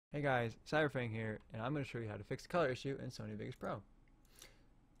Hey guys, Cyberfang here, and I'm going to show you how to fix the color issue in Sony Vegas Pro.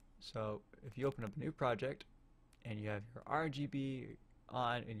 So, if you open up a new project, and you have your RGB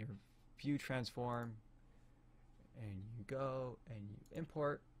on in your view transform, and you go and you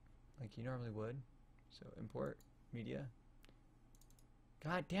import like you normally would, so import media.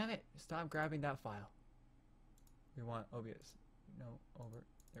 God damn it, stop grabbing that file. We want OBS, no, over,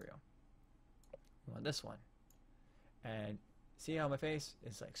 there we go. We want this one. And see how my face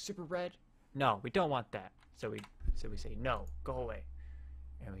is like super red? No, we don't want that. So we say no, go away.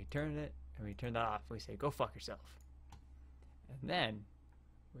 And we turn it and we turn that off. We say go fuck yourself. And then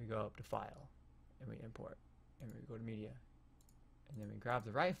we go up to file and we import and we go to media. And then we grab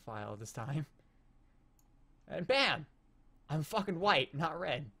the right file this time. And bam! I'm fucking white, not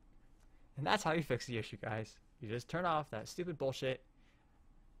red. And that's how you fix the issue, guys. You just turn off that stupid bullshit,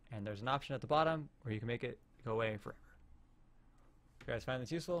 and there's an option at the bottom where you can make it go away forever. If you guys find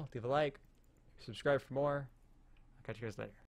this useful, leave a like, subscribe for more. I'll catch you guys later.